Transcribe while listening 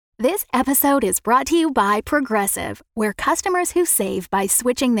This episode is brought to you by Progressive, where customers who save by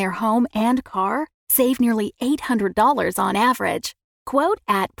switching their home and car save nearly $800 on average. Quote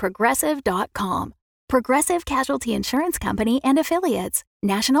at Progressive.com. Progressive Casualty Insurance Company and Affiliates.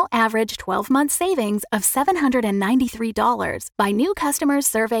 National average 12-month savings of $793 by new customers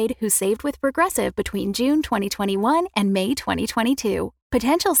surveyed who saved with Progressive between June 2021 and May 2022.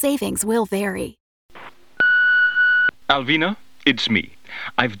 Potential savings will vary. Alvina, it's me.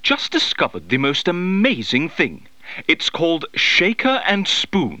 I've just discovered the most amazing thing. It's called Shaker and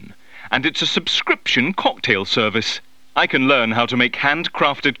Spoon, and it's a subscription cocktail service. I can learn how to make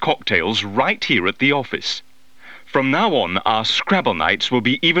handcrafted cocktails right here at the office. From now on, our Scrabble nights will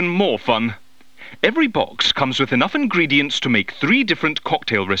be even more fun. Every box comes with enough ingredients to make 3 different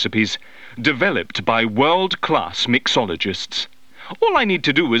cocktail recipes, developed by world-class mixologists. All I need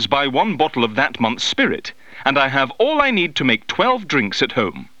to do is buy 1 bottle of that month's spirit, and I have all I need to make 12 drinks at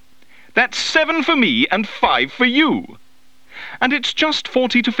home. That's 7 for me and 5 for you. And it's just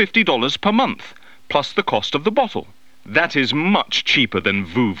 $40 to $50 per month, plus the cost of the bottle. That is much cheaper than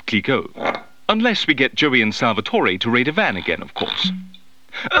Veuve Clicquot. Unless we get Joey and Salvatore to raid a van again, of course.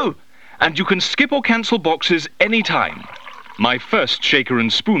 Oh, and you can skip or cancel boxes any time. My first Shaker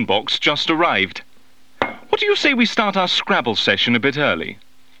and Spoon box just arrived. What do you say we start our Scrabble session a bit early?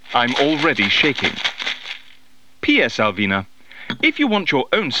 I'm already shaking. P.S. Alvina, if you want your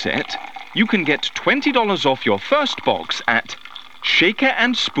own set, you can get $20 off your first box at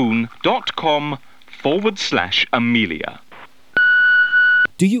shakerandspoon.com/Amelia.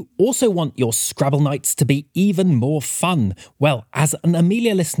 Do you also want your Scrabble nights to be even more fun? Well, as an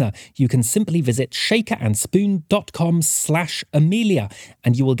Amelia listener, you can simply visit shakerandspoon.com/Amelia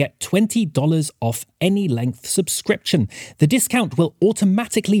and you will get $20 off any length subscription. The discount will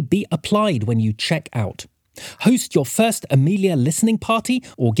automatically be applied when you check out. Host your first Amelia listening party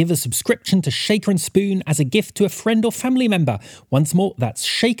or give a subscription to Shaker and Spoon as a gift to a friend or family member. Once more, that's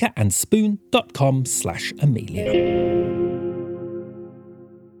shakerandspoon.com/Amelia.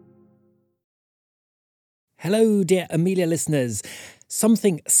 Hello, dear Amelia listeners.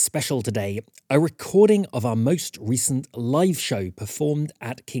 Something special today. A recording of our most recent live show performed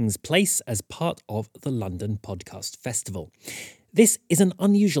at King's Place as part of the London Podcast Festival. This is an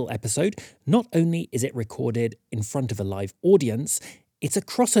unusual episode. Not only is it recorded in front of a live audience, it's a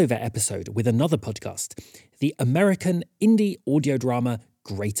crossover episode with another podcast, the American indie audio drama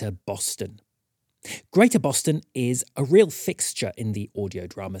Greater Boston. Greater Boston is a real fixture in the audio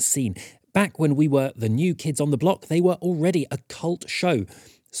drama scene. Back when we were the new kids on the block, they were already a cult show.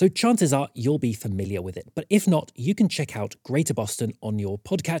 So chances are you'll be familiar with it. But if not, you can check out Greater Boston on your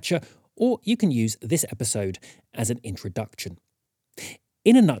podcatcher, or you can use this episode as an introduction.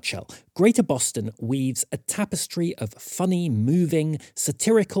 In a nutshell, Greater Boston weaves a tapestry of funny, moving,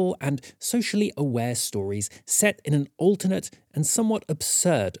 satirical and socially aware stories set in an alternate and somewhat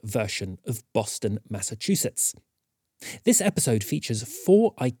absurd version of Boston, Massachusetts. This episode features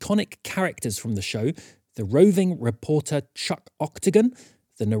 4 iconic characters from the show: the roving reporter Chuck Octagon,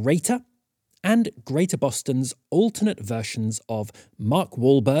 the narrator, and Greater Boston's alternate versions of Mark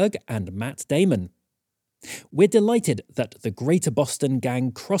Wahlberg and Matt Damon. We're delighted that the Greater Boston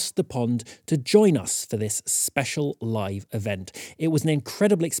gang crossed the pond to join us for this special live event. It was an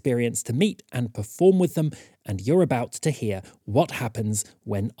incredible experience to meet and perform with them, and you're about to hear what happens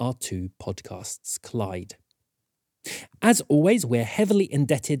when our 2 podcasts collide. As always, we're heavily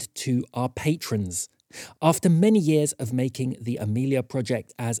indebted to our patrons. After many years of making the Amelia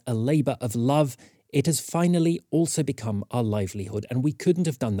Project as a labour of love, it has finally also become our livelihood, and we couldn't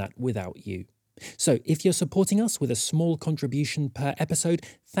have done that without you. So if you're supporting us with a small contribution per episode,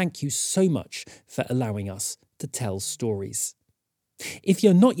 thank you so much for allowing us to tell stories. If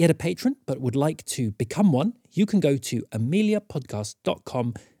you're not yet a patron but would like to become one, you can go to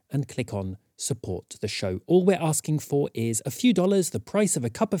ameliapodcast.com and click on Support the Show. All we're asking for is a few dollars, the price of a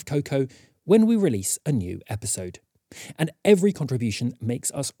cup of cocoa, when we release a new episode. And every contribution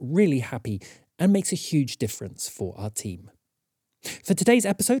makes us really happy and makes a huge difference for our team. For today's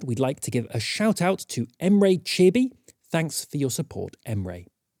episode, we'd like to give a shout out to Emre Chirby. Thanks for your support, Emre.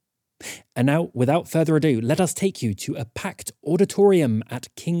 And now, without further ado, let us take you to a packed auditorium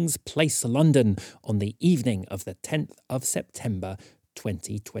at King's Place, London, on the evening of the 10th of September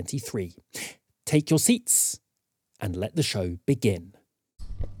 2023. Take your seats and let the show begin.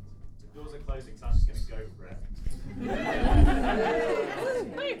 The doors are closing, so I'm just going to go for it.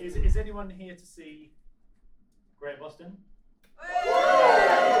 Is anyone here to see Greater Boston?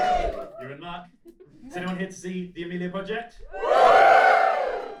 You're in luck. Is anyone here to see the Amelia Project?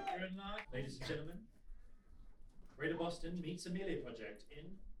 You're in luck. Ladies and gentlemen, Greater Boston meets Amelia Project in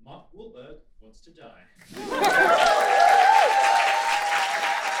Mark Wahlberg Wants to Die.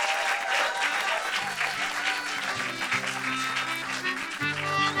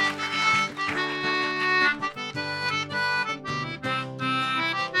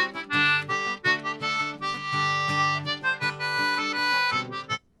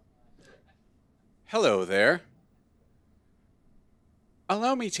 Hello there.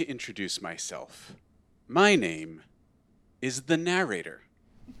 Allow me to introduce myself. My name is the narrator.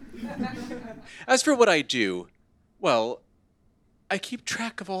 As for what I do, well, I keep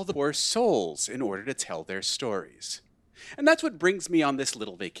track of all the poor souls in order to tell their stories. And that's what brings me on this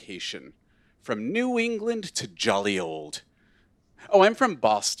little vacation, from New England to jolly old. Oh, I'm from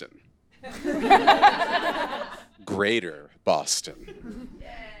Boston. Greater Boston.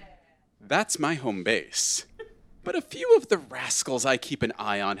 That's my home base. But a few of the rascals I keep an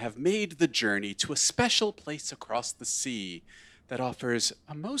eye on have made the journey to a special place across the sea that offers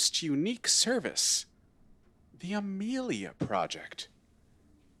a most unique service. The Amelia Project.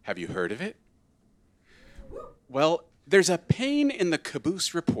 Have you heard of it? Well, there's a pain in the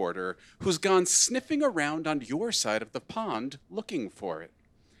caboose reporter who's gone sniffing around on your side of the pond looking for it.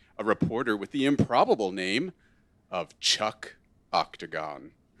 A reporter with the improbable name of Chuck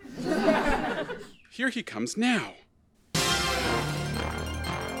Octagon. Here he comes now.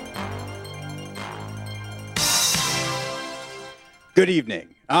 Good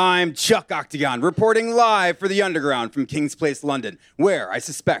evening. I'm Chuck Octagon, reporting live for the Underground from King's Place, London, where I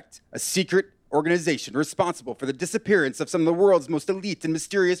suspect a secret organization responsible for the disappearance of some of the world's most elite and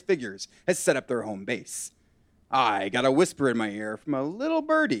mysterious figures has set up their home base. I got a whisper in my ear from a little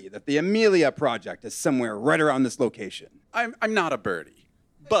birdie that the Amelia Project is somewhere right around this location. I'm not a birdie,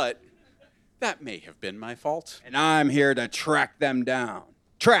 but that may have been my fault. And I'm here to track them down.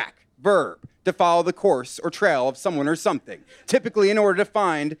 Track, verb, to follow the course or trail of someone or something, typically in order to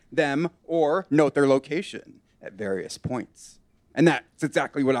find them or note their location at various points. And that's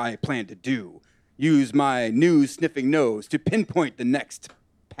exactly what I plan to do. Use my news-sniffing nose to pinpoint the next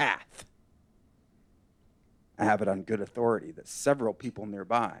path. I have it on good authority that several people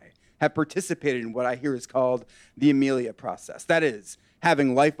nearby have participated in what I hear is called the Amelia process. That is,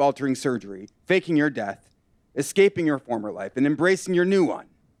 having life-altering surgery, faking your death, escaping your former life, and embracing your new one.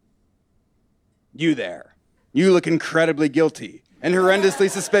 You there. You look incredibly guilty and horrendously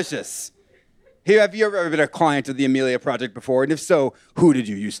suspicious. Have you ever been a client of the Amelia Project before? And if so, who did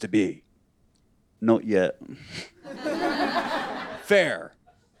you used to be? Not yet. Fair.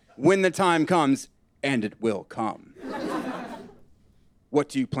 When the time comes, and it will come. Who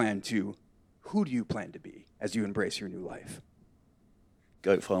do you plan to be as you embrace your new life?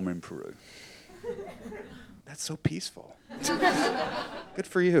 Goat farmer in Peru. That's so peaceful. Good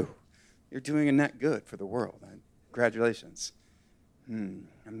for you. You're doing a net good for the world. Congratulations. I'm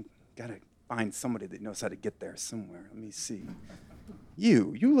gotta find somebody that knows how to get there somewhere. Let me see.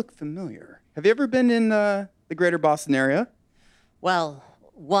 You look familiar. Have you ever been in the greater Boston area? Well,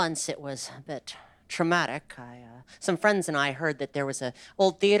 once it was a bit traumatic. Some friends and I heard that there was an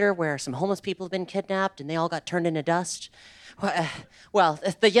old theater where some homeless people had been kidnapped and they all got turned into dust. Well,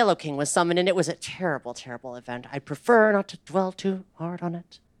 the Yellow King was summoned and it was a terrible, terrible event. I'd prefer not to dwell too hard on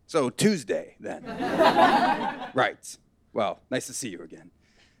it. So Tuesday, then. Right. Well, nice to see you again.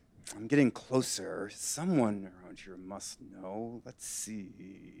 I'm getting closer. Someone around here must know. Let's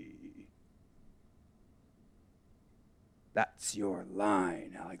see. That's your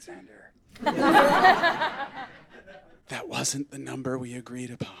line, Alexander. That wasn't the number we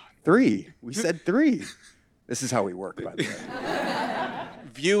agreed upon. 3. We said 3. This is how we work, by the way.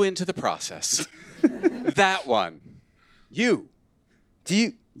 View into the process. That one. You.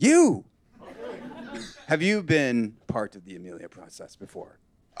 Have you been part of the Amelia process before?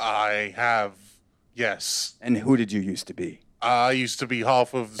 I have, yes. And who did you used to be? I used to be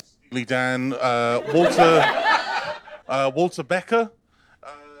half of Steely Dan, Walter Becker,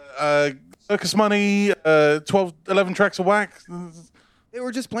 Circus Money, 11 tracks of whack. They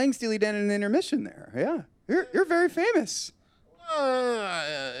were just playing Steely Dan in the intermission there. Yeah, you're very famous.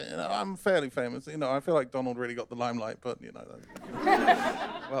 I'm fairly famous. I feel like Donald really got the limelight, but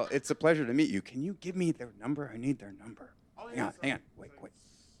Well, it's a pleasure to meet you. Can you give me their number? I need their number. Hang on. Wait. Let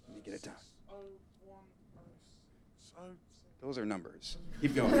me get it down. Those are numbers.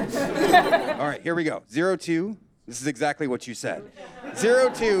 Keep going. All right, here we go. 02. This is exactly what you said.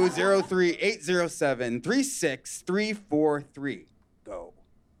 02-03-807-36343. Go.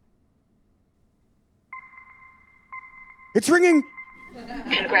 It's ringing!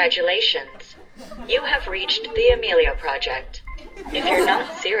 Congratulations. You have reached the Amelia Project. If you're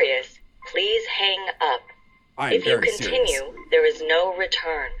not serious, please hang up. I'm If you very continue, serious. there is no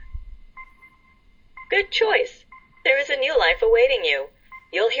return. Good choice. There is a new life awaiting you.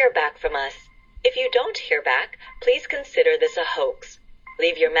 You'll hear back from us. If you don't hear back, please consider this a hoax.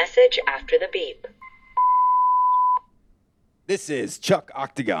 Leave your message after the beep. This is Chuck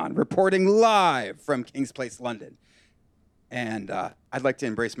Octagon reporting live from King's Place, London. And I'd like to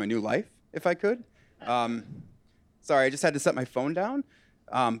embrace my new life, if I could. Sorry, I just had to set my phone down.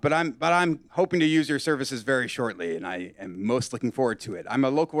 But I'm hoping to use your services very shortly, and I am most looking forward to it. I'm a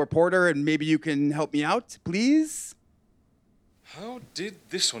local reporter, and maybe you can help me out, please? How did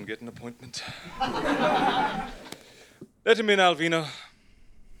this one get an appointment? Let him in, Alvina.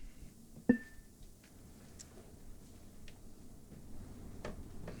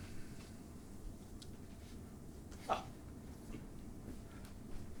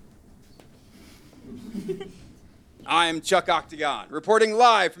 I'm Chuck Octagon, reporting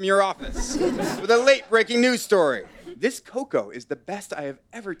live from your office with a late-breaking news story. This cocoa is the best I have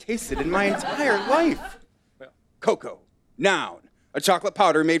ever tasted in my entire life. Cocoa, noun, a chocolate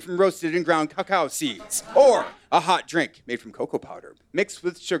powder made from roasted and ground cacao seeds, or a hot drink made from cocoa powder, mixed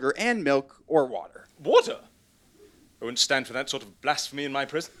with sugar and milk or water. Water? I won't stand for that sort of blasphemy in my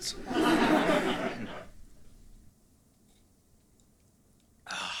presence.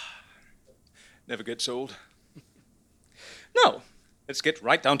 Never gets old. Now, let's get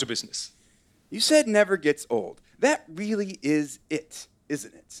right down to business. You said never gets old. That really is it,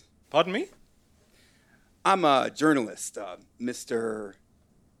 isn't it? Pardon me? I'm a journalist, Mr.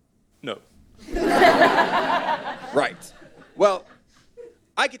 No. Right. Well,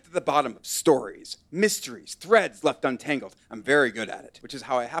 I get to the bottom of stories, mysteries, threads left untangled. I'm very good at it, which is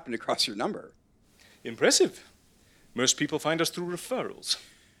how I happened across your number. Impressive. Most people find us through referrals.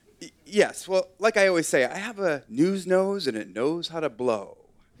 Yes, well, like I always say, I have a news nose and it knows how to blow.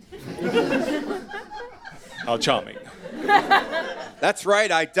 How charming. That's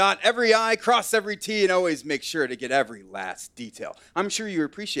right, I dot every I, cross every T, and always make sure to get every last detail. I'm sure you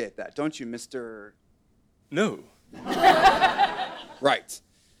appreciate that, don't you, Mr. No. Right.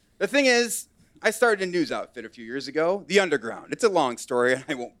 The thing is, I started a news outfit a few years ago, The Underground. It's a long story, and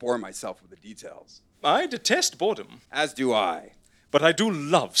I won't bore myself with the details. I detest boredom. As do I. But I do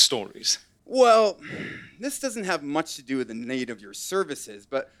love stories. Well, this doesn't have much to do with the need of your services,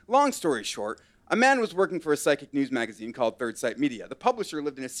 but long story short, a man was working for a psychic news magazine called Third Sight Media. The publisher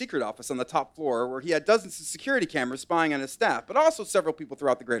lived in a secret office on the top floor where he had dozens of security cameras spying on his staff, but also several people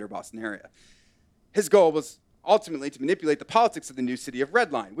throughout the greater Boston area. His goal was ultimately to manipulate the politics of the new city of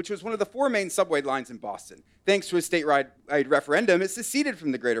Red Line, which was one of the 4 main subway lines in Boston. Thanks to a statewide referendum, it seceded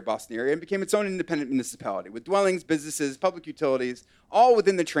from the greater Boston area and became its own independent municipality, with dwellings, businesses, public utilities, all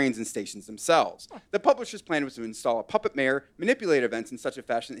within the trains and stations themselves. The publisher's plan was to install a puppet mayor, manipulate events in such a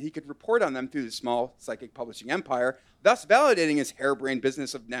fashion that he could report on them through the small psychic publishing empire, thus validating his harebrained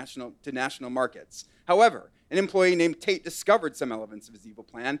business of national markets. However, an employee named Tate discovered some elements of his evil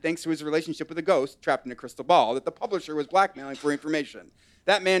plan thanks to his relationship with a ghost trapped in a crystal ball that the publisher was blackmailing for information.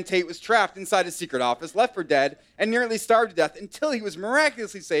 That man, Tate, was trapped inside a secret office, left for dead, and nearly starved to death until he was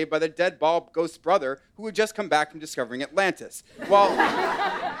miraculously saved by the dead bald ghost's brother who had just come back from discovering Atlantis.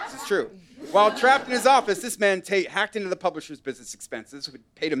 This is true. While trapped in his office, this man, Tate, hacked into the publisher's business expenses, who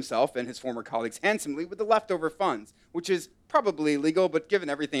had paid himself and his former colleagues handsomely with the leftover funds, which is probably illegal, but given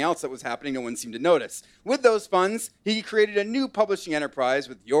everything else that was happening, no one seemed to notice. With those funds, he created a new publishing enterprise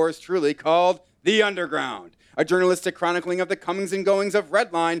with yours truly called The Underground, a journalistic chronicling of the comings and goings of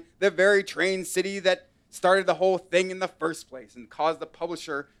Red Line, the very train city that started the whole thing in the first place and caused the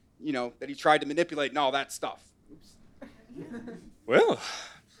publisher, that he tried to manipulate and all that stuff. Oops. Well,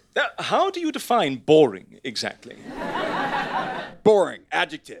 how do you define boring exactly? Boring,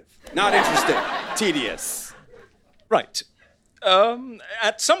 adjective. Not interesting, tedious. Right.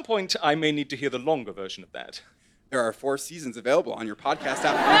 At some point, I may need to hear the longer version of that. There are 4 seasons available on your podcast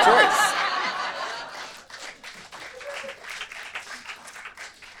app of your choice.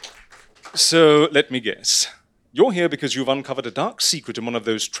 So, let me guess. You're here because you've uncovered a dark secret in one of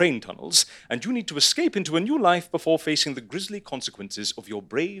those train tunnels, and you need to escape into a new life before facing the grisly consequences of your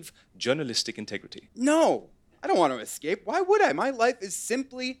brave journalistic integrity. No, I don't want to escape. Why would I? My life is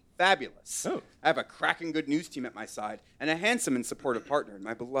simply fabulous. Oh. I have a cracking good news team at my side and a handsome and supportive partner in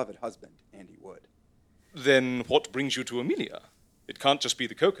my beloved husband, Andy Wood. Then what brings you to Amelia? It can't just be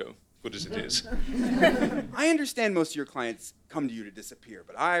the cocoa, good as it is. I understand most of your clients come to you to disappear,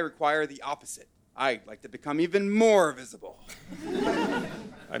 but I require the opposite. I'd like to become even more visible.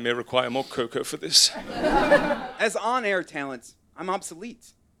 I may require more cocoa for this. As on-air talent, I'm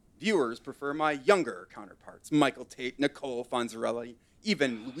obsolete. Viewers prefer my younger counterparts, Michael Tate, Nicole Fonzarelli,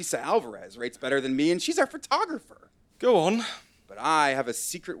 Even Luisa Alvarez rates better than me, and she's our photographer. Go on. But I have a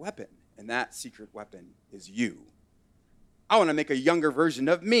secret weapon, and that secret weapon is you. I want to make a younger version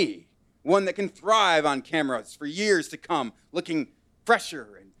of me, one that can thrive on cameras for years to come, looking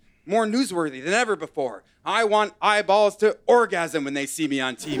fresher and more newsworthy than ever before. I want eyeballs to orgasm when they see me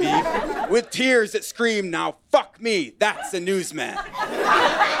on TV, with tears that scream, "Now fuck me, that's a newsman."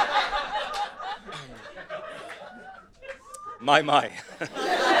 My.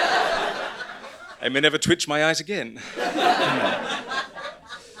 I may never twitch my eyes again.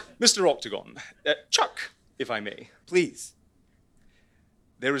 Mr. Octagon, Chuck, if I may. Please.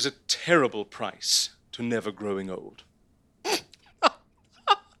 There is a terrible price to never growing old.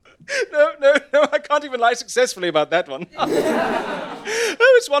 No, I can't even lie successfully about that one.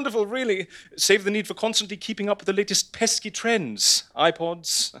 Oh, it's wonderful, really. Save the need for constantly keeping up with the latest pesky trends.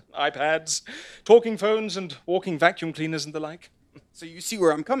 iPods, iPads, talking phones, and walking vacuum cleaners and the like. So you see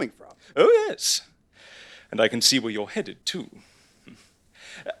where I'm coming from? Oh, yes. And I can see where you're headed, too.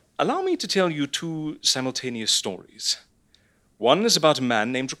 Allow me to tell you two simultaneous stories. One is about a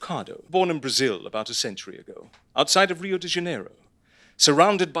man named Ricardo, born in Brazil about a century ago, outside of Rio de Janeiro,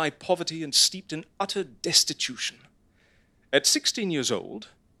 surrounded by poverty and steeped in utter destitution. At 16 years old,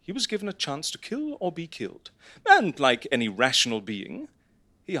 he was given a chance to kill or be killed, and like any rational being,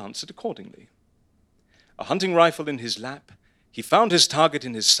 he answered accordingly. A hunting rifle in his lap, he found his target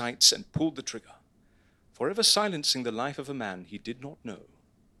in his sights and pulled the trigger, forever silencing the life of a man he did not know.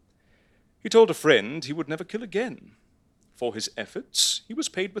 He told a friend he would never kill again. For his efforts, he was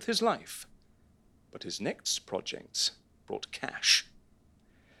paid with his life. But his next projects brought cash.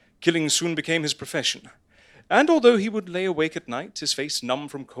 Killing soon became his profession, and although he would lay awake at night, his face numb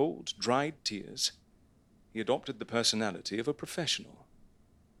from cold, dried tears, he adopted the personality of a professional.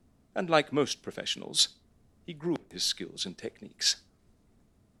 And like most professionals, he grew his skills and techniques.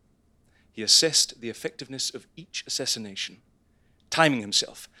 He assessed the effectiveness of each assassination, timing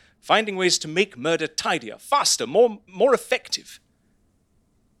himself, finding ways to make murder tidier, faster, more effective.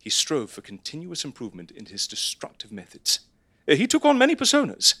 He strove for continuous improvement in his destructive methods. He took on many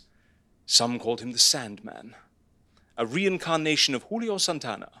personas. Some called him the Sandman, a reincarnation of Julio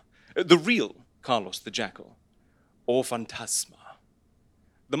Santana, the real Carlos the Jackal, or Fantasma,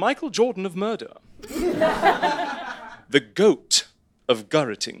 the Michael Jordan of murder, the goat of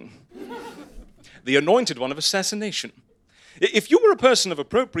garroting, the anointed one of assassination. If you were a person of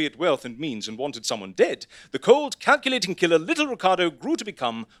appropriate wealth and means and wanted someone dead, the cold, calculating killer little Ricardo grew to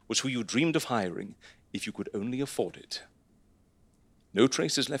become was who you dreamed of hiring, if you could only afford it. No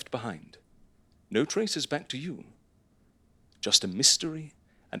traces left behind. No traces back to you. Just a mystery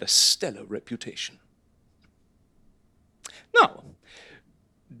and a stellar reputation. Now,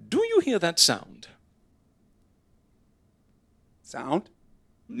 do you hear that sound? Sound?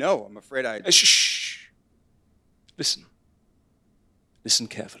 No, I'm afraid I... Shh. Listen. Listen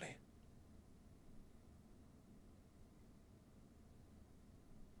carefully.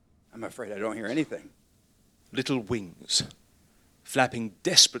 I'm afraid I don't hear anything. Little wings, flapping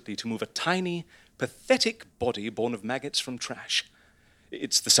desperately to move a tiny, pathetic body born of maggots from trash.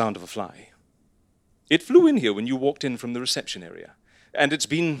 It's the sound of a fly. It flew in here when you walked in from the reception area, and it's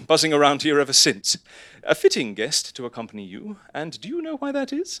been buzzing around here ever since. A fitting guest to accompany you, and do you know why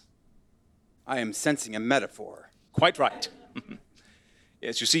that is? I am sensing a metaphor. Quite right.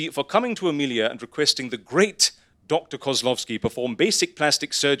 Yes, you see, for coming to Amelia and requesting the great Dr. Kozlovsky perform basic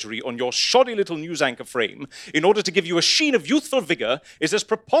plastic surgery on your shoddy little news anchor frame in order to give you a sheen of youthful vigor is as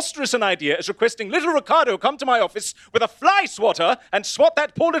preposterous an idea as requesting little Ricardo come to my office with a fly swatter and swat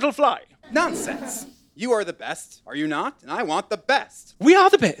that poor little fly. Nonsense! You are the best, are you not? And I want the best. We are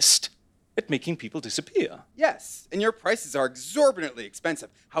the best at making people disappear. Yes, and your prices are exorbitantly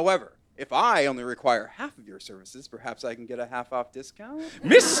expensive. However, if I only require half of your services, perhaps I can get a half-off discount?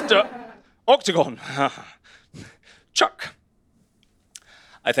 Mr. Octagon. Chuck.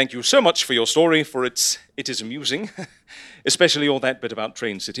 I thank you so much for your story, for it is amusing, especially all that bit about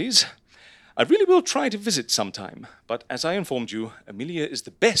train cities. I really will try to visit sometime, but as I informed you, Amelia is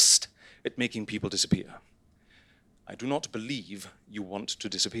the best at making people disappear. I do not believe you want to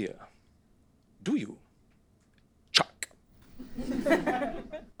disappear. Do you? Chuck.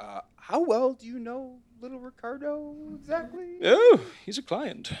 How well do you know little Ricardo exactly? Oh, he's a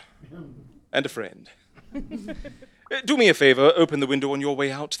client. And a friend. Do me a favor, open the window on your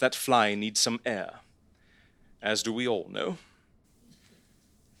way out. That fly needs some air. As do we all know.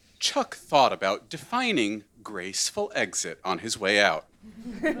 Chuck thought about defining graceful exit on his way out,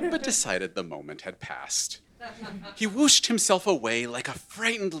 but decided the moment had passed. He whooshed himself away like a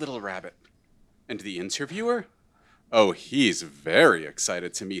frightened little rabbit. And the interviewer? Oh, he's very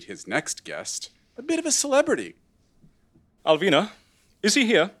excited to meet his next guest. A bit of a celebrity. Alvina, is he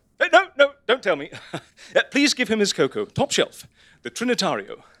here? No, don't tell me. Please give him his cocoa, top shelf, the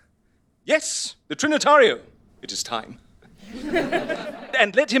Trinitario. Yes, the Trinitario. It is time.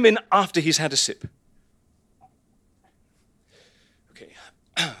 And let him in after he's had a sip. Okay,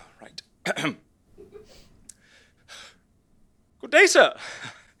 right. Good day, sir.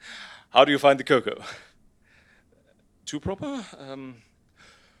 How do you find the cocoa? Too proper?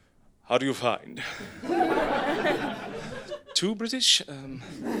 How do you find? Too British?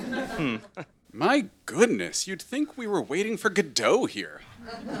 My goodness, you'd think we were waiting for Godot here.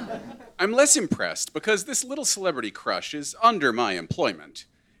 I'm less impressed because this little celebrity crush is under my employment.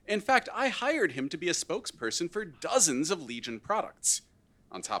 In fact, I hired him to be a spokesperson for dozens of Legion products.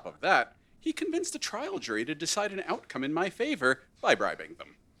 On top of that, he convinced a trial jury to decide an outcome in my favor by bribing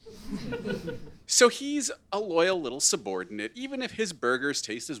them. So he's a loyal little subordinate, even if his burgers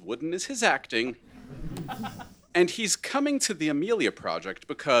taste as wooden as his acting. And he's coming to the Amelia Project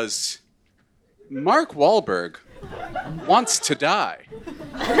because Mark Wahlberg wants to die.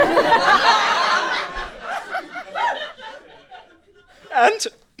 And,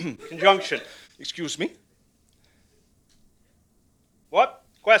 conjunction, excuse me. What?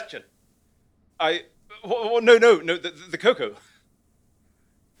 Question. No, the cocoa.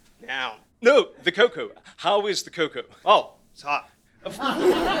 Now. No, the cocoa. How is the cocoa? Oh, it's hot.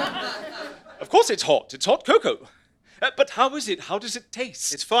 Of course it's hot. It's hot cocoa. But how is it? How does it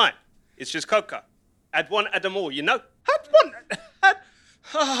taste? It's fine. It's just cocoa. Add one, add more, you know?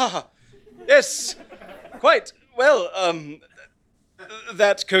 Yes, quite. Well,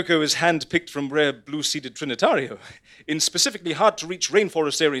 that cocoa is hand-picked from rare blue-seeded Trinitario in specifically hard-to-reach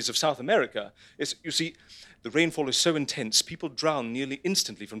rainforest areas of South America. Yes, you see, the rainfall is so intense, people drown nearly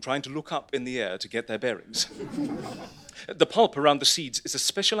instantly from trying to look up in the air to get their bearings. The pulp around the seeds is a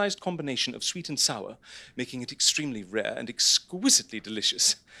specialized combination of sweet and sour, making it extremely rare and exquisitely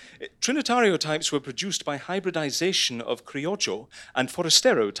delicious. Trinitario types were produced by hybridization of Criollo and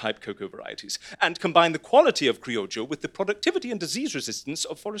Forastero type cocoa varieties, and combine the quality of Criollo with the productivity and disease resistance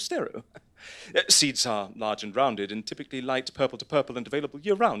of Forastero. Seeds are large and rounded and typically light purple to purple and available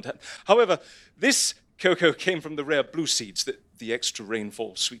year-round. However, this cocoa came from the rare blue seeds. The extra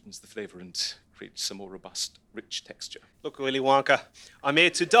rainfall sweetens the flavor and creates a more robust, rich texture. Look, Willy Wonka, I'm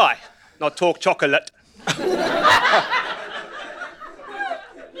here to die, not talk chocolate.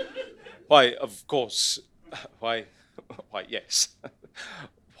 Why, of course. Why, yes.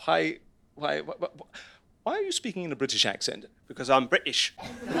 Why are you speaking in a British accent? Because I'm British.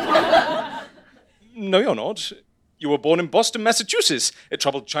 No, you're not. You were born in Boston, Massachusetts. A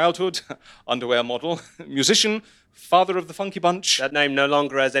troubled childhood, underwear model, musician, father of the Funky Bunch. That name no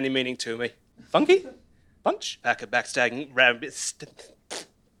longer has any meaning to me. Funky? Bunch? Pack of backstabbing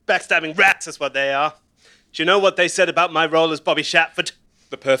rats is what they are. Do you know what they said about my role as Bobby Shatford?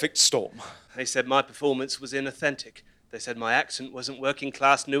 The perfect storm. They said my performance was inauthentic. They said my accent wasn't working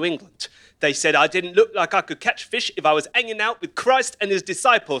class New England. They said I didn't look like I could catch fish if I was hanging out with Christ and his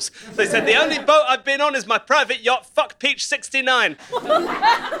disciples. They said the only boat I've been on is my private yacht, Fuck Peach 69.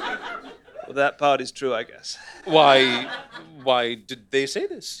 Well, that part is true, I guess. Why did they say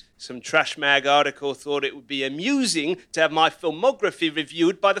this? Some trash mag article thought it would be amusing to have my filmography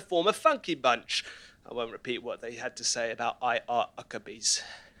reviewed by the former Funky Bunch. I won't repeat what they had to say about I.R. Huckabees.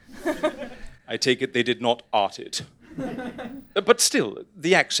 I take it they did not art it. But still,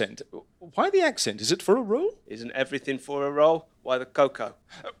 the accent. Why the accent? Is it for a role? Isn't everything for a role? Why the cocoa?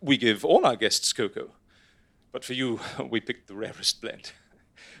 We give all our guests cocoa. But for you, we picked the rarest blend.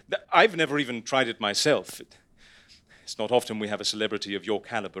 I've never even tried it myself. It's not often we have a celebrity of your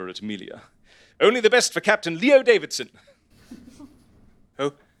caliber at Amelia. Only the best for Captain Leo Davidson.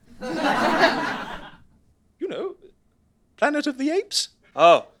 Who? You know, Planet of the Apes.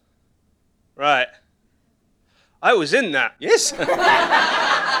 Oh, right. I was in that. Yes.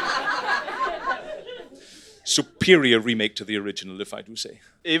 Superior remake to the original, if I do say.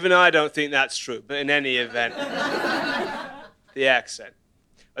 Even I don't think that's true, but in any event, the accent.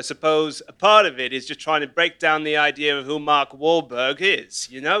 I suppose a part of it is just trying to break down the idea of who Mark Wahlberg is.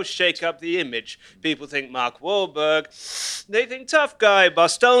 You know, shake up the image. People think Mark Wahlberg, they think tough guy,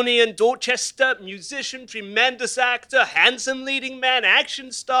 Bostonian, Dorchester, musician, tremendous actor, handsome leading man,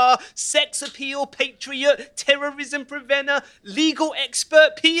 action star, sex appeal, patriot, terrorism preventer, legal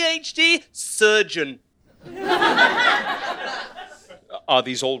expert, PhD, surgeon. Are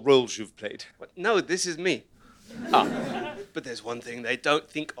these all roles you've played? No, this is me. But there's one thing they don't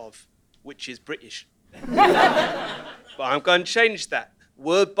think of, which is British. But I'm going to change that.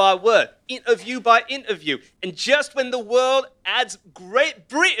 word by word, interview by interview. And just when the world adds Great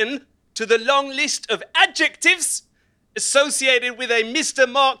Britain to the long list of adjectives associated with a Mr.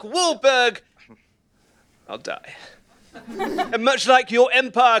 Mark Wahlberg, I'll die. And much like your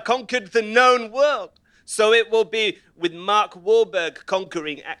empire conquered the known world, so it will be with Mark Wahlberg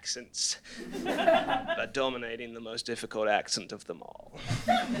conquering accents, but dominating the most difficult accent of them all.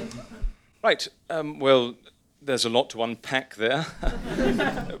 Right, well, there's a lot to unpack there.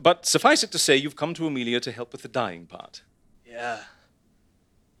 But suffice it to say, you've come to Amelia to help with the dying part. Yeah.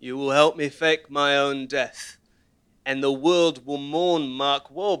 You will help me fake my own death, and the world will mourn Mark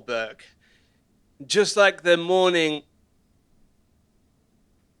Wahlberg, just like they're mourning...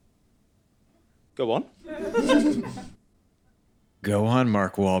 Go on. Go on,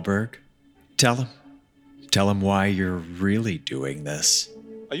 Mark Wahlberg. Tell him. Tell him why you're really doing this.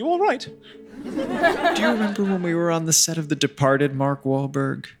 Are you all right? Do you remember when we were on the set of The Departed, Mark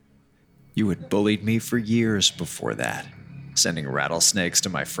Wahlberg? You had bullied me for years before that, sending rattlesnakes to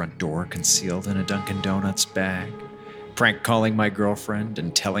my front door concealed in a Dunkin' Donuts bag, prank calling my girlfriend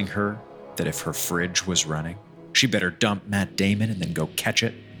and telling her that if her fridge was running, she better dump Matt Damon and then go catch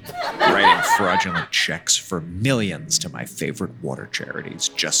it, writing fraudulent checks for millions to my favorite water charities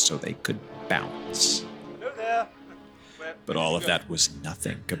just so they could bounce. Hello there. But all of that was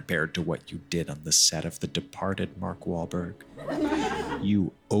nothing compared to what you did on the set of The Departed, Mark Wahlberg.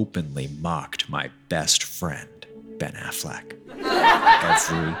 You openly mocked my best friend, Ben Affleck,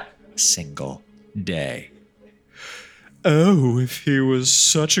 every single day. Oh, if he was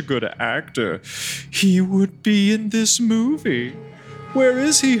such a good actor, he would be in this movie. Where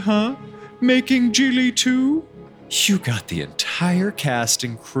is he, huh? Making Geely 2? You got the entire cast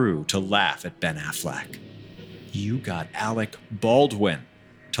and crew to laugh at Ben Affleck. You got Alec Baldwin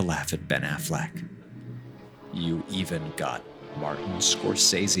to laugh at Ben Affleck. You even got Martin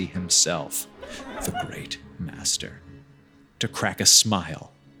Scorsese himself, the great master, to crack a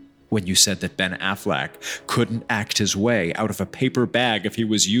smile when you said that Ben Affleck couldn't act his way out of a paper bag if he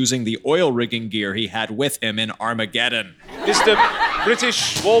was using the oil rigging gear he had with him in Armageddon. Mr.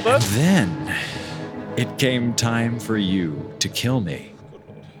 British Wahlberg? Then it came time for you to kill me.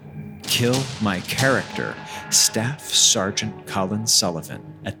 Kill my character, Staff Sergeant Colin Sullivan,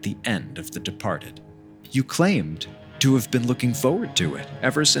 at the end of The Departed. You claimed to have been looking forward to it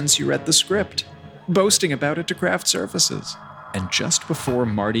ever since you read the script, boasting about it to craft services. And just before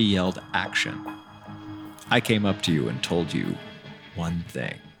Marty yelled action, I came up to you and told you one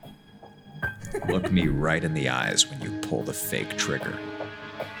thing. Look me right in the eyes when you pull the fake trigger.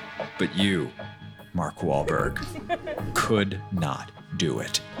 But you, Mark Wahlberg, could not do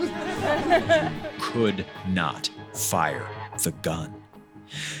it. You could not fire the gun.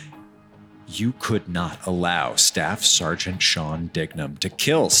 You could not allow Staff Sergeant Sean Dignam to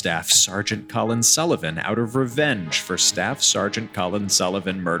kill Staff Sergeant Colin Sullivan out of revenge for Staff Sergeant Colin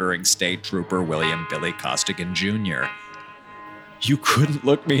Sullivan murdering State Trooper William Billy Costigan Jr. You couldn't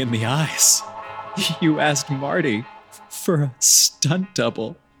look me in the eyes. You asked Marty for a stunt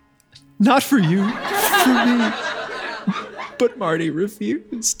double. Not for you, for me. But Marty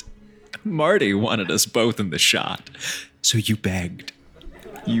refused. Marty wanted us both in the shot, so you begged.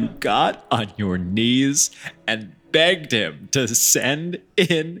 You got on your knees and begged him to send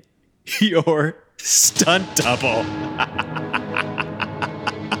in your stunt double.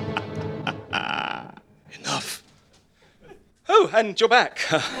 Enough. Oh, and you're back.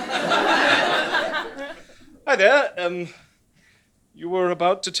 Hi there. You were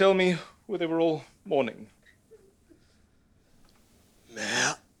about to tell me who they were all mourning.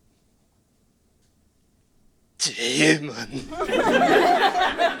 Matt Damon.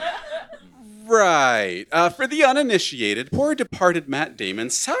 Right. For the uninitiated, poor departed Matt Damon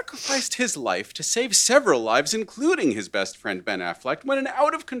sacrificed his life to save several lives, including his best friend Ben Affleck, when an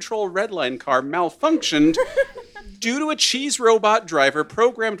out-of-control redline car malfunctioned due to a cheese robot driver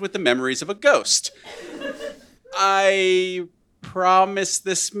programmed with the memories of a ghost. I promise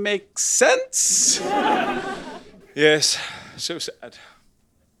this makes sense? Yes, so sad.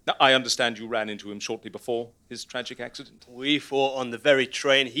 Now, I understand you ran into him shortly before his tragic accident. We fought on the very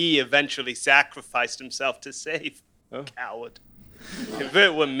train he eventually sacrificed himself to save. Oh. Coward. If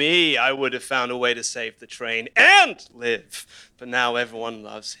it were me, I would have found a way to save the train and live. But now everyone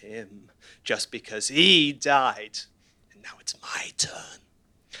loves him just because he died. And now it's my turn.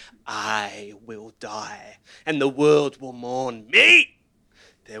 I will die, and the world will mourn me.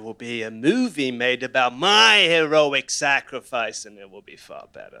 There will be a movie made about my heroic sacrifice, and it will be far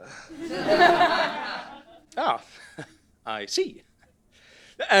better. Ah, I see.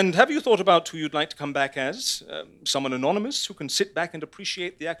 And have you thought about who you'd like to come back as? Someone anonymous who can sit back and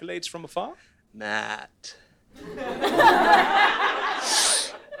appreciate the accolades from afar? Matt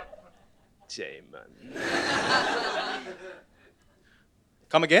Damon.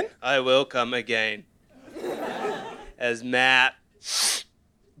 Come again? I will come again. As Matt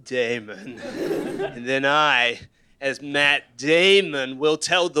Damon. And then I, as Matt Damon, will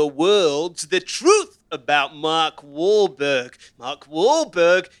tell the world the truth about Mark Wahlberg. Mark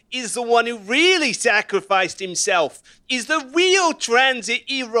Wahlberg is the one who really sacrificed himself, is the real transit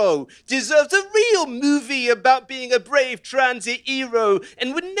hero, deserves a real movie about being a brave transit hero,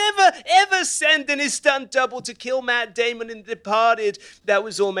 and would never, ever send in his stunt double to kill Matt Damon in The Departed. That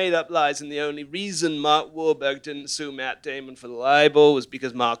was all made up lies, and the only reason Mark Wahlberg didn't sue Matt Damon for the libel was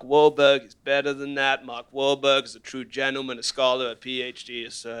because Mark Wahlberg is better than that. Mark Wahlberg is a true gentleman, a scholar, a PhD,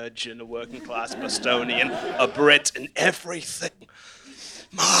 a surgeon, a working-class Bostonian, a Brit, and everything.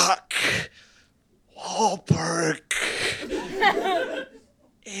 Mark Wahlberg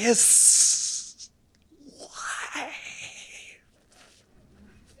is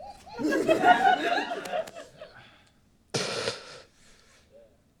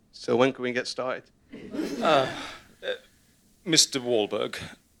So when can we get started? Mr. Wahlberg,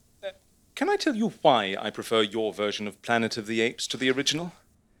 can I tell you why I prefer your version of Planet of the Apes to the original?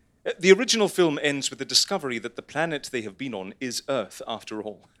 The original film ends with the discovery that the planet they have been on is Earth, after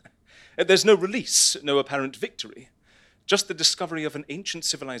all. There's no release, no apparent victory. Just the discovery of an ancient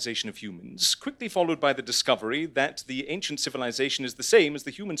civilization of humans, quickly followed by the discovery that the ancient civilization is the same as the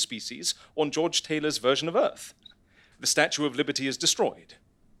human species on George Taylor's version of Earth. The Statue of Liberty is destroyed.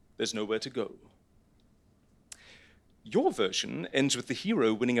 There's nowhere to go. Your version ends with the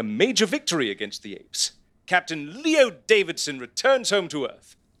hero winning a major victory against the apes. Captain Leo Davidson returns home to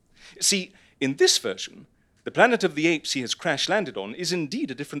Earth. See, in this version, the planet of the apes he has crash-landed on is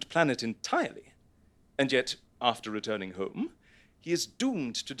indeed a different planet entirely. And yet, after returning home, he is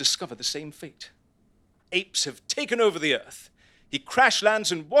doomed to discover the same fate. Apes have taken over the Earth. He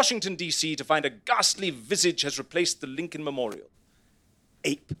crash-lands in Washington, D.C. to find a ghastly visage has replaced the Lincoln Memorial.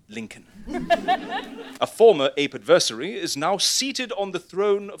 Ape Lincoln. A former ape adversary is now seated on the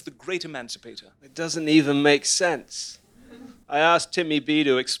throne of the great emancipator. It doesn't even make sense. I asked Timmy B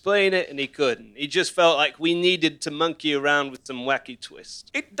to explain it, and he couldn't. He just felt like we needed to monkey around with some wacky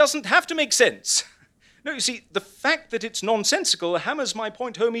twist. It doesn't have to make sense. No, you see, the fact that it's nonsensical hammers my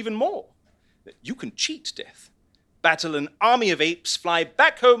point home even more. You can cheat death. Battle an army of apes, fly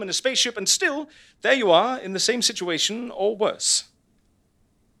back home in a spaceship, and still, there you are in the same situation or worse.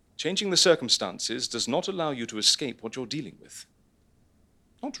 Changing the circumstances does not allow you to escape what you're dealing with.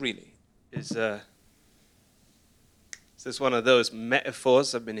 Not really. Is this one of those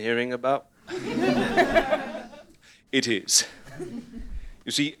metaphors I've been hearing about? It is.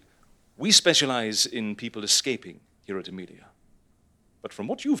 You see, we specialize in people escaping here at Amelia. But from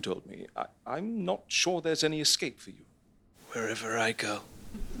what you've told me, I'm not sure there's any escape for you. Wherever I go.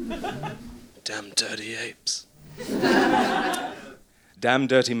 Damn dirty apes. Damn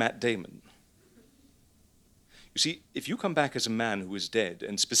dirty Matt Damon. You see, if you come back as a man who is dead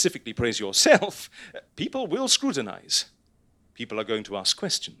and specifically praise yourself, people will scrutinize. People are going to ask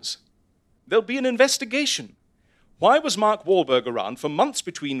questions. There'll be an investigation. Why was Mark Wahlberg around for months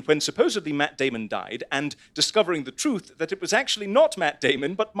between when supposedly Matt Damon died and discovering the truth that it was actually not Matt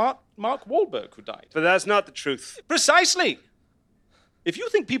Damon, but Mark Wahlberg who died? But that's not the truth. Precisely! If you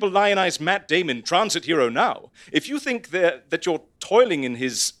think people lionize Matt Damon, transit hero now, if you think that you're toiling in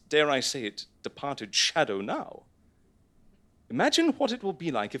his, dare I say it, departed shadow now, imagine what it will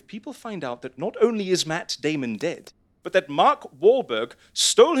be like if people find out that not only is Matt Damon dead, but that Mark Wahlberg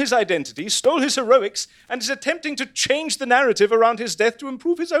stole his identity, stole his heroics, and is attempting to change the narrative around his death to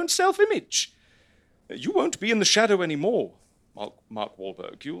improve his own self-image. You won't be in the shadow anymore, Mark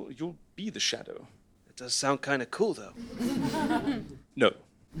Wahlberg. You'll be the shadow. It does sound kind of cool, though. No.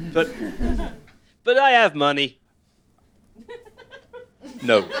 But I have money.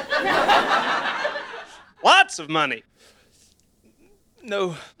 No. Lots of money.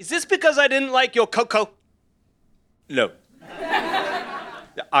 No. Is this because I didn't like your cocoa? No.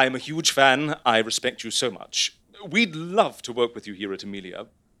 I am a huge fan. I respect you so much. We'd love to work with you here at Amelia,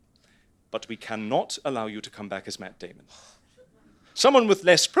 but we cannot allow you to come back as Matt Damon. Someone with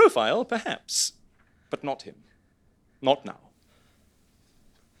less profile, perhaps, but not him. Not now.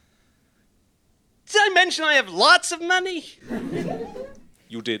 Did I mention I have lots of money?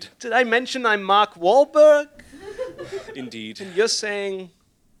 You did. Did I mention I'm Mark Wahlberg? Indeed. And you're saying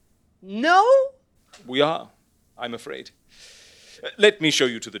no? We are, I'm afraid. Let me show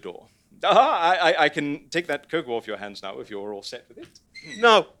you to the door. I can take that cocoa off your hands now if you're all set with it.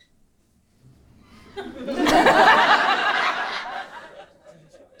 No.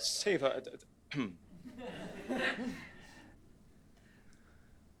 Saver.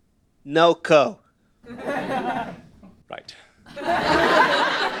 No co. Right.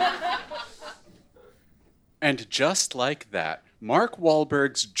 And just like that, Mark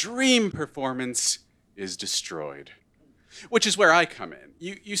Wahlberg's dream performance is destroyed. Which is where I come in.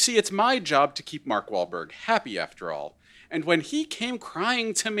 You see, it's my job to keep Mark Wahlberg happy after all. And when he came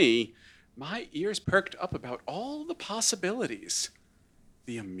crying to me, my ears perked up about all the possibilities.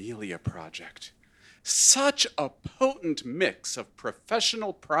 The Amelia Project. Such a potent mix of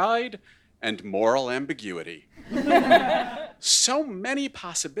professional pride and moral ambiguity. So many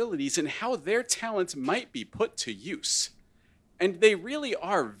possibilities in how their talent might be put to use. And they really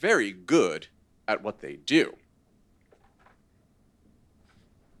are very good at what they do.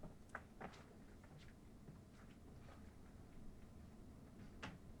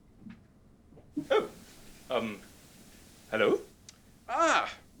 Hello? Ah,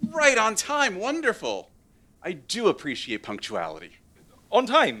 right on time. Wonderful. I do appreciate punctuality. On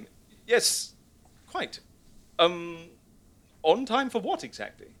time? Yes, quite. On time for what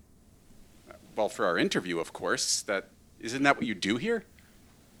exactly? Well, for our interview, of course. Isn't that what you do here?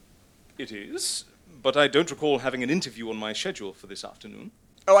 It is, but I don't recall having an interview on my schedule for this afternoon.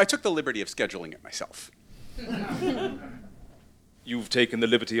 Oh, I took the liberty of scheduling it myself. You've taken the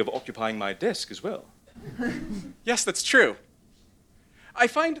liberty of occupying my desk as well. Yes, that's true. I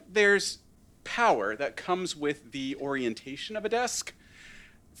find there's power that comes with the orientation of a desk.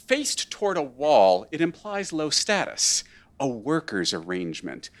 Faced toward a wall, it implies low status, a worker's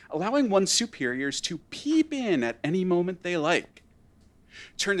arrangement, allowing one's superiors to peep in at any moment they like.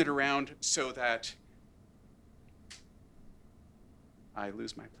 Turn it around so that I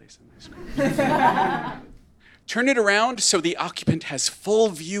lose my place on my screen. Turn it around so the occupant has full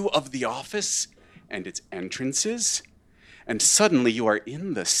view of the office and its entrances, and suddenly you are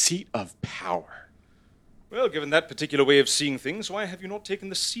in the seat of power. Well, given that particular way of seeing things, why have you not taken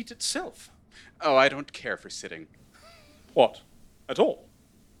the seat itself? Oh, I don't care for sitting. What? At all?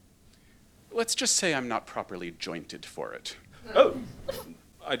 Let's just say I'm not properly jointed for it. Oh,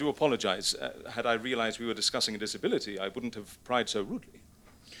 I do apologize. Had I realized we were discussing a disability, I wouldn't have pried so rudely.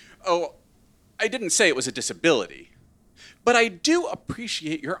 Oh, I didn't say it was a disability, but I do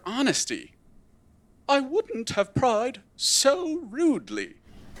appreciate your honesty. I wouldn't have pried so rudely.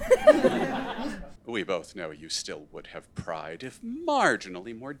 We both know you still would have pried, if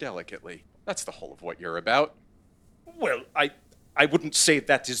marginally more delicately. That's the whole of what you're about. Well, I wouldn't say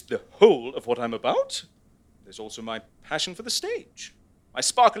that is the whole of what I'm about. There's also my passion for the stage, my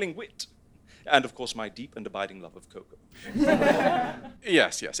sparkling wit, and of course my deep and abiding love of cocoa.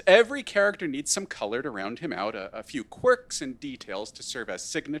 Yes. Every character needs some color to round him out, a few quirks and details to serve as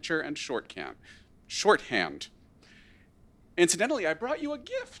signature and shorthand. Incidentally, I brought you a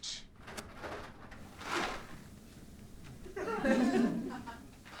gift.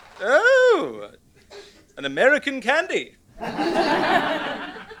 Oh, an American candy.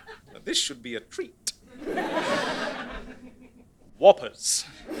 Now, this should be a treat. Whoppers.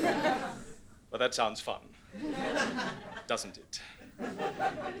 Well, that sounds fun, doesn't it?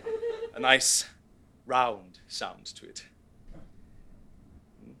 A nice, round sound to it.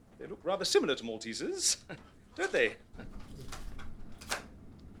 They look rather similar to Maltesers, don't they?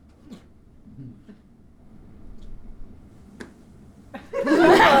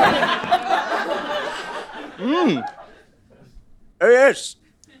 Oh, yes.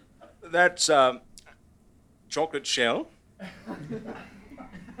 That's chocolate shell.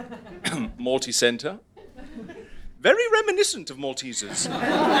 Maltese Center. Very reminiscent of Maltesers.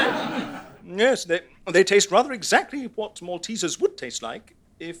 Yes, they taste rather exactly what Maltesers would taste like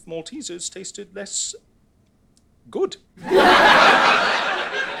if Maltesers tasted less good.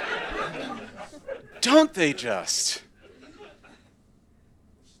 Don't they just?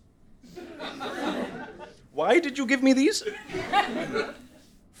 Why did you give me these?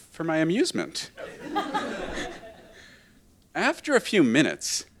 For my amusement. After a few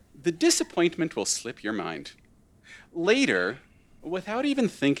minutes, the disappointment will slip your mind. Later, without even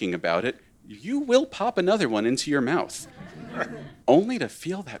thinking about it, you will pop another one into your mouth, only to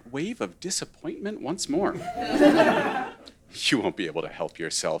feel that wave of disappointment once more. You won't be able to help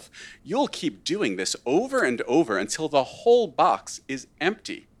yourself. You'll keep doing this over and over until the whole box is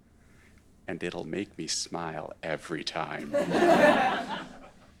empty. And it'll make me smile every time.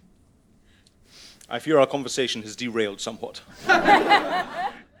 I fear our conversation has derailed somewhat.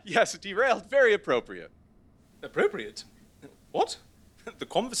 Yes, derailed. Very appropriate. Appropriate? What? The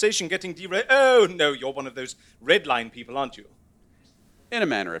conversation getting derailed? Oh, no, you're one of those red line people, aren't you? In a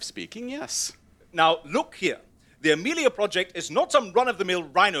manner of speaking, yes. Now, look here. The Amelia Project is not some run-of-the-mill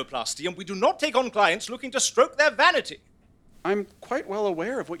rhinoplasty, and we do not take on clients looking to stroke their vanity. I'm quite well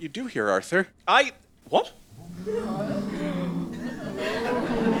aware of what you do here, Arthur. What?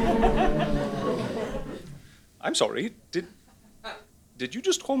 I'm sorry, did you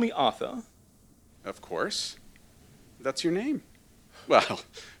just call me Arthur? Of course. That's your name. Well,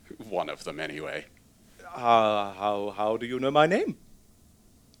 one of them anyway. How do you know my name?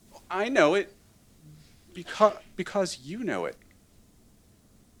 I know it because you know it.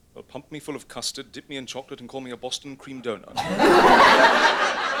 Well, pump me full of custard, dip me in chocolate, and call me a Boston cream donut.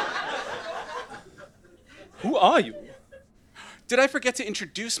 Who are you? Did I forget to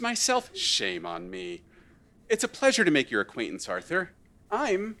introduce myself? Shame on me. It's a pleasure to make your acquaintance, Arthur.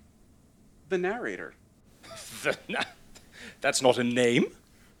 I'm the narrator. That's not a name.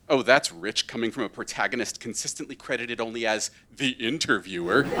 Oh, that's rich, coming from a protagonist consistently credited only as the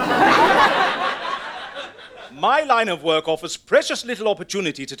interviewer. My line of work offers precious little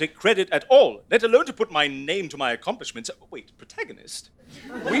opportunity to take credit at all, let alone to put my name to my accomplishments. Wait, protagonist?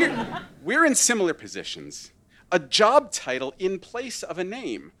 We're in similar positions. A job title in place of a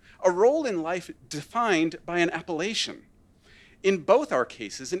name. A role in life defined by an appellation. In both our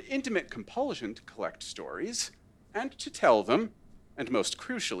cases, an intimate compulsion to collect stories and to tell them, and most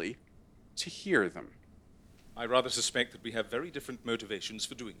crucially, to hear them. I rather suspect that we have very different motivations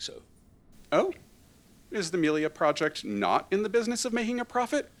for doing so. Oh? Is the Amelia Project not in the business of making a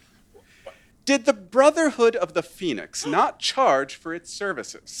profit? Did the Brotherhood of the Phoenix not charge for its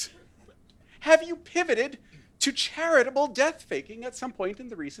services? Have you pivoted to charitable death faking at some point in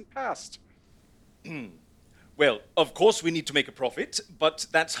the recent past? Well, of course we need to make a profit, but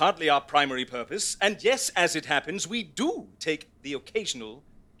that's hardly our primary purpose. And yes, as it happens, we do take the occasional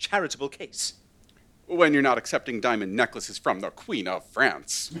charitable case. When you're not accepting diamond necklaces from the Queen of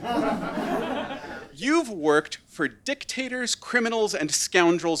France. You've worked for dictators, criminals, and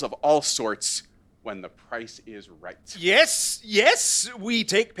scoundrels of all sorts when the price is right. Yes, we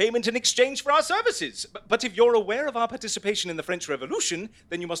take payment in exchange for our services. But if you're aware of our participation in the French Revolution,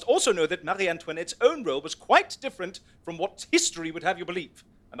 then you must also know that Marie Antoinette's own role was quite different from what history would have you believe.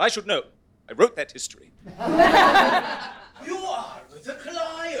 And I should know. I wrote that history. You are the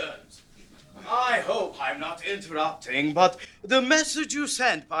client. I hope I'm not interrupting, but the message you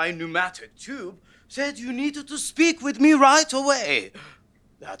sent by pneumatic tube said you needed to speak with me right away.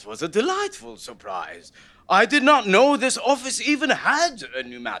 That was a delightful surprise. I did not know this office even had a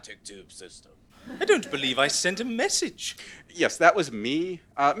pneumatic tube system. I don't believe I sent a message. Yes, that was me.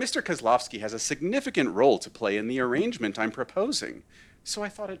 Mr. Kozlovsky has a significant role to play in the arrangement I'm proposing, so I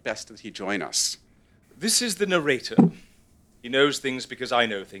thought it best that he join us. This is the narrator. He knows things because I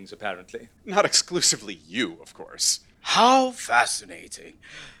know things, apparently. Not exclusively you, of course. How fascinating.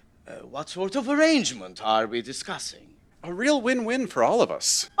 What sort of arrangement are we discussing? A real win-win for all of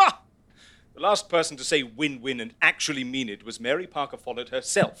us. Ha! The last person to say win-win and actually mean it was Mary Parker Follett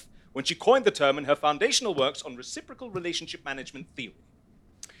herself, when she coined the term in her foundational works on reciprocal relationship management theory.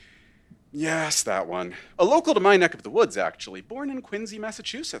 Yes, that one. A local to my neck of the woods, actually. Born in Quincy,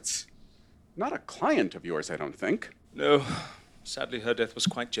 Massachusetts. Not a client of yours, I don't think. No. Sadly, her death was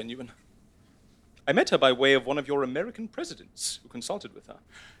quite genuine. I met her by way of one of your American presidents who consulted with her.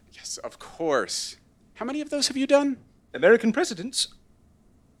 Yes, of course. How many of those have you done? American presidents?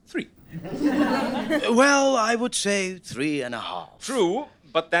 3. Well, I would say 3.5. True,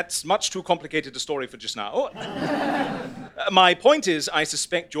 but that's much too complicated a story for just now. My point is, I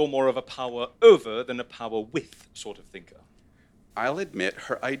suspect you're more of a power over than a power with sort of thinker. I'll admit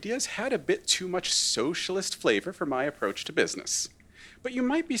her ideas had a bit too much socialist flavor for my approach to business. But you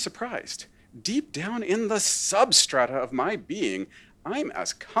might be surprised. Deep down in the substrata of my being, I'm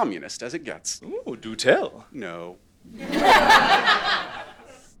as communist as it gets. Ooh, do tell. No.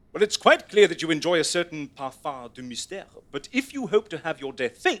 Well, it's quite clear that you enjoy a certain parfum de mystère, but if you hope to have your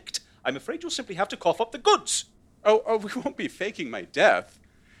death faked, I'm afraid you'll simply have to cough up the goods. Oh, we won't be faking my death.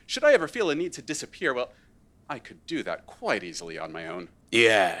 Should I ever feel a need to disappear, well, I could do that quite easily on my own.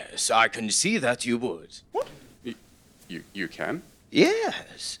 Yes, I can see that you would. What? You can?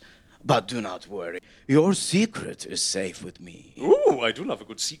 Yes, but do not worry. Your secret is safe with me. Ooh, I do love a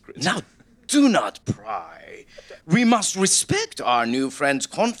good secret. Now, do not pry. We must respect our new friend's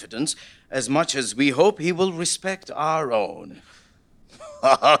confidence as much as we hope he will respect our own.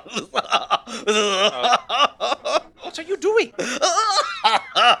 What are you doing?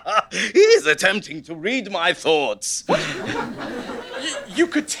 He is attempting to read my thoughts. You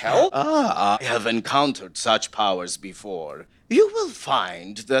could tell? I have encountered such powers before. You will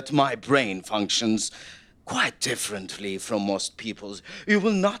find that my brain functions quite differently from most people's. You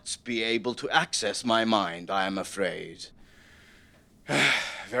will not be able to access my mind, I am afraid.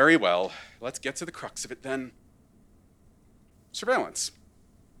 Very well. Let's get to the crux of it then. Surveillance.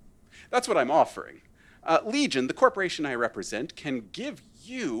 That's what I'm offering. Legion, the corporation I represent, can give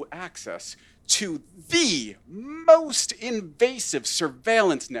you access to the most invasive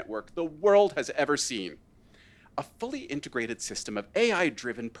surveillance network the world has ever seen. A fully integrated system of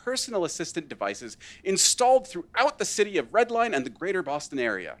AI-driven personal assistant devices installed throughout the city of Redline and the greater Boston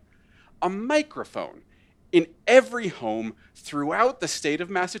area. A microphone in every home throughout the state of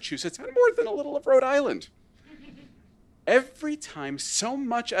Massachusetts and more than a little of Rhode Island. Every time so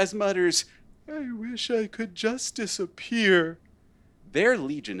much as mutters, "I wish I could just disappear," their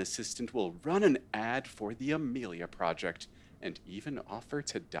Legion assistant will run an ad for the Amelia Project and even offer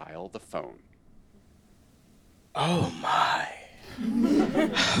to dial the phone. Oh my.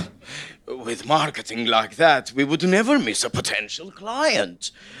 With marketing like that, we would never miss a potential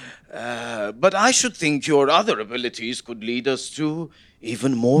client. But I should think your other abilities could lead us to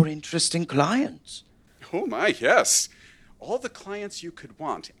even more interesting clients. Oh my, yes. All the clients you could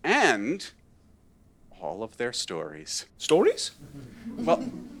want, and all of their stories. Stories? Well,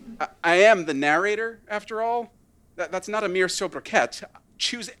 I am the narrator, after all. That's not a mere sobriquet.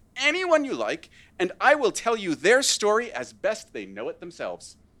 Choose anyone you like, and I will tell you their story as best they know it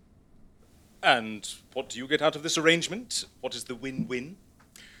themselves. And what do you get out of this arrangement? What is the win-win?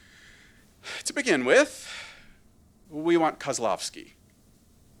 To begin with, we want Kozlovsky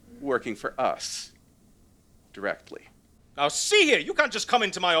working for us directly. Now see here, you can't just come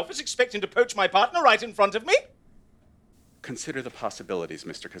into my office expecting to poach my partner right in front of me. Consider the possibilities,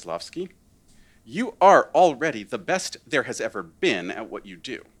 Mr. Kozlovsky. You are already the best there has ever been at what you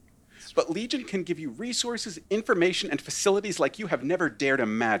do. But Legion can give you resources, information, and facilities like you have never dared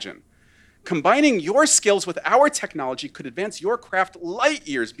imagine. Combining your skills with our technology could advance your craft light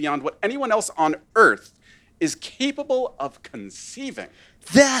years beyond what anyone else on Earth is capable of conceiving.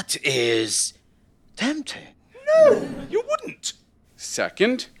 That is tempting. No, you wouldn't.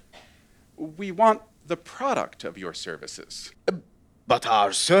 Second, we want the product of your services. But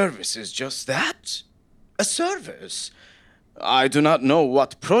our service is just that. A service. I do not know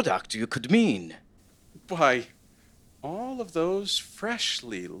what product you could mean. Why, all of those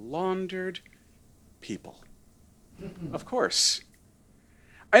freshly laundered people. Of course.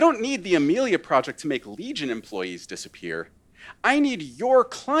 I don't need the Amelia Project to make Legion employees disappear. I need your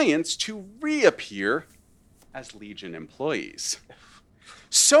clients to reappear as Legion employees.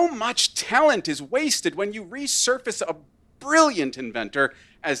 So much talent is wasted when you resurface a brilliant inventor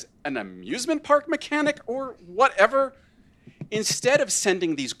as an amusement park mechanic or whatever. Instead of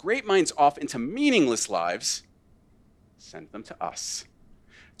sending these great minds off into meaningless lives, send them to us.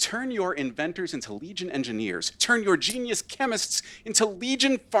 Turn your inventors into Legion engineers. Turn your genius chemists into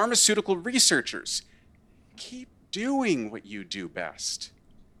Legion pharmaceutical researchers. Keep doing what you do best.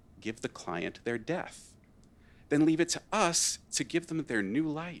 Give the client their death. Then leave it to us to give them their new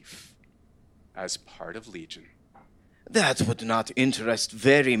life as part of Legion. That would not interest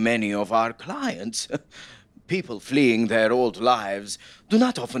very many of our clients. People fleeing their old lives do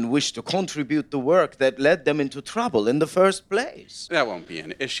not often wish to contribute the work that led them into trouble in the first place. That won't be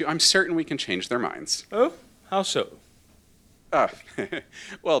an issue. I'm certain we can change their minds. Oh, how so?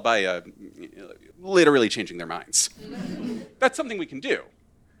 Well, by literally changing their minds. That's something we can do.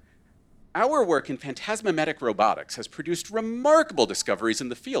 Our work in phantasmametic robotics has produced remarkable discoveries in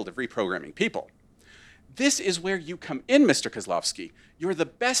the field of reprogramming people. This is where you come in, Mr. Kozlovsky. You're the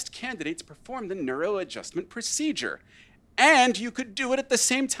best candidate to perform the neuroadjustment procedure. And you could do it at the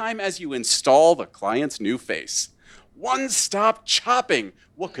same time as you install the client's new face. One-stop chopping.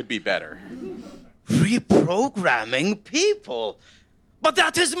 What could be better? Reprogramming people? But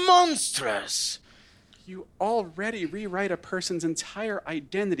that is monstrous. You already rewrite a person's entire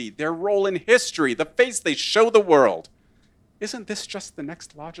identity, their role in history, the face they show the world. Isn't this just the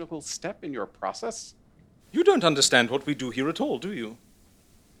next logical step in your process? You don't understand what we do here at all, do you?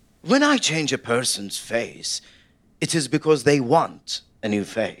 When I change a person's face, it is because they want a new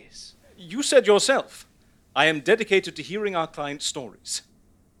face. You said yourself, I am dedicated to hearing our clients' stories.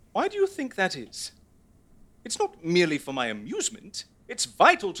 Why do you think that is? It's not merely for my amusement. It's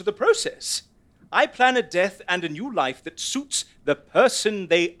vital to the process. I plan a death and a new life that suits the person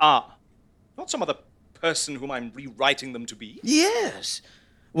they are, not some other person whom I'm rewriting them to be. Yes.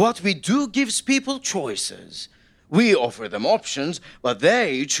 What we do gives people choices. We offer them options, but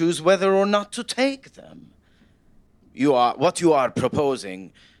they choose whether or not to take them. What you are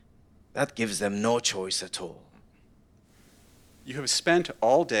proposing, that gives them no choice at all. You have spent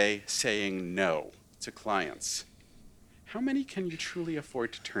all day saying no. to clients. How many can you truly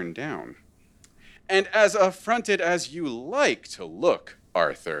afford to turn down? And as affronted as you like to look,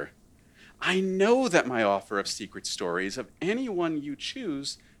 Arthur, I know that my offer of secret stories of anyone you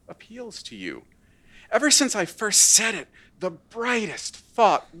choose appeals to you. Ever since I first said it, the brightest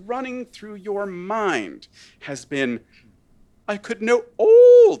thought running through your mind has been, I could know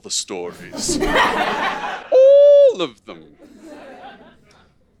all the stories. All of them.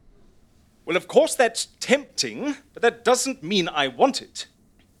 Well, of course that's tempting, but that doesn't mean I want it.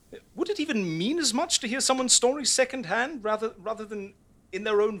 Would it even mean as much to hear someone's story secondhand rather than in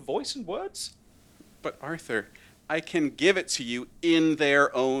their own voice and words? But Arthur, I can give it to you in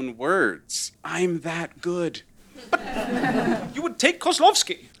their own words. I'm that good. You would take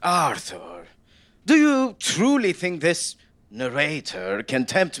Kozlovsky. Arthur, do you truly think this narrator can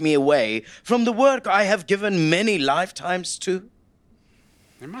tempt me away from the work I have given many lifetimes to?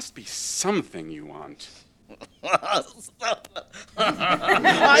 There must be something you want. I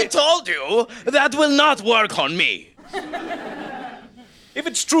told you that will not work on me. If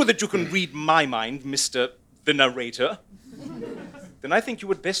it's true that you can read my mind, Mr. the Narrator, then I think you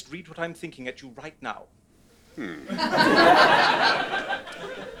would best read what I'm thinking at you right now.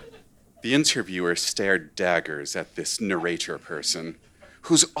 The interviewer stared daggers at this narrator person,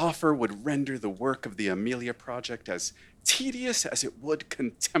 whose offer would render the work of the Amelia Project as tedious as it would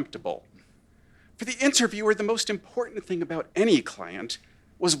contemptible. For the interviewer, the most important thing about any client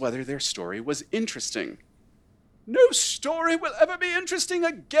was whether their story was interesting. No story will ever be interesting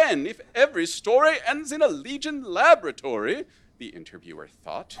again if every story ends in a Legion laboratory, the interviewer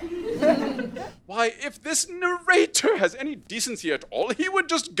thought. Why, if this narrator has any decency at all, he would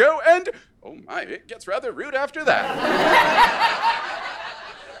just go and... Oh my, it gets rather rude after that.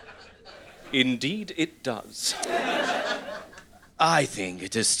 Indeed it does. I think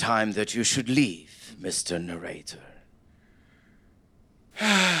it is time that you should leave, Mr. Narrator.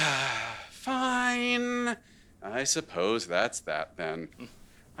 Fine. I suppose that's that, then.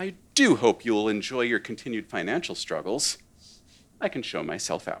 I do hope you'll enjoy your continued financial struggles. I can show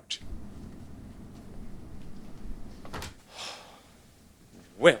myself out.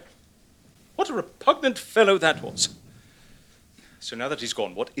 Well, what a repugnant fellow that was. So now that he's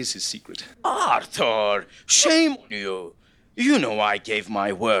gone, what is his secret? Arthur, shame on you. You know I gave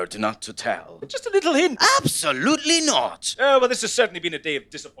my word not to tell. Just a little hint. Absolutely not. Oh, well, this has certainly been a day of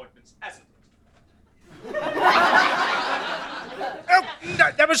disappointments, hasn't it? Oh,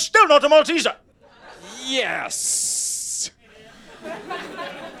 that was still not a Malteser. Yes.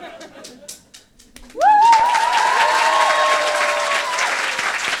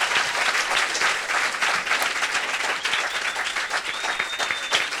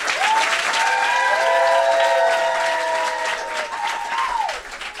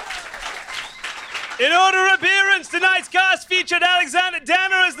 In order of appearance, tonight's cast featured Alexander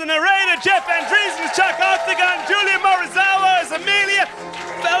Danner as the narrator, Jeff Andreessen as Chuck Octagon, Julia Morizawa as Amelia,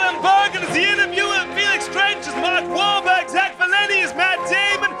 Ellen Bergen as the interviewer, Felix Trench as Mark Wahlberg, Zach Valeni as Matt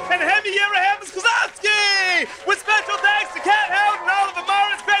Damon, and Hemi Yeraham as Kozlowski! With special thanks to Kat Howard and Oliver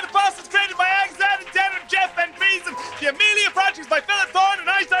Morris, creative process created by Alexander Danner and Jeff Andreessen. The Amelia Project by Philip Thorne and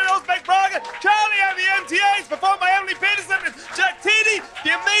Einstein Osbeck Braga, Charlie and the MTAs, performed by Emily Peterson and Jack Teedy.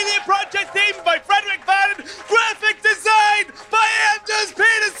 The Amelia Project theme by Frederick Bannon, graphic design by Anders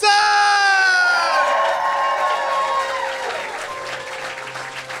Peterson!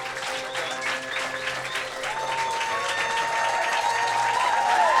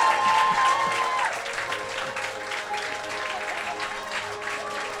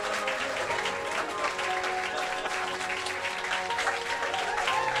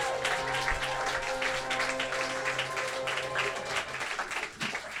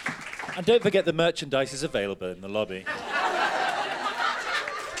 And don't forget the merchandise is available in the lobby.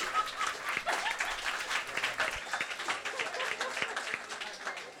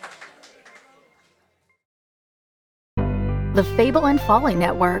 The Fable and Folly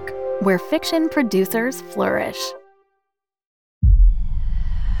Network, where fiction producers flourish.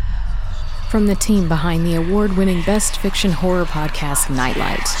 From the team behind the award-winning Best Fiction Horror podcast,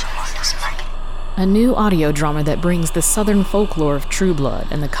 Nightlight. A new audio drama that brings the southern folklore of True Blood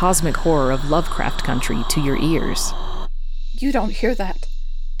and the cosmic horror of Lovecraft Country to your ears. You don't hear that,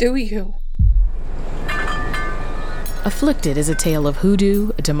 do you? Afflicted is a tale of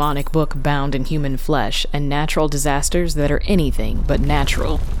hoodoo, a demonic book bound in human flesh, and natural disasters that are anything but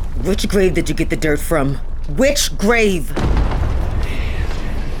natural. Which grave did you get the dirt from? Which grave?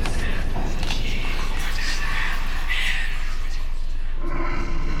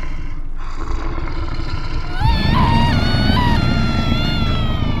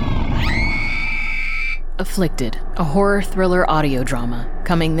 Afflicted, a horror thriller audio drama,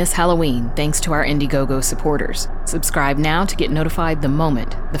 coming this Halloween thanks to our Indiegogo supporters. Subscribe now to get notified the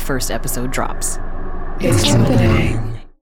moment the first episode drops. It's happening.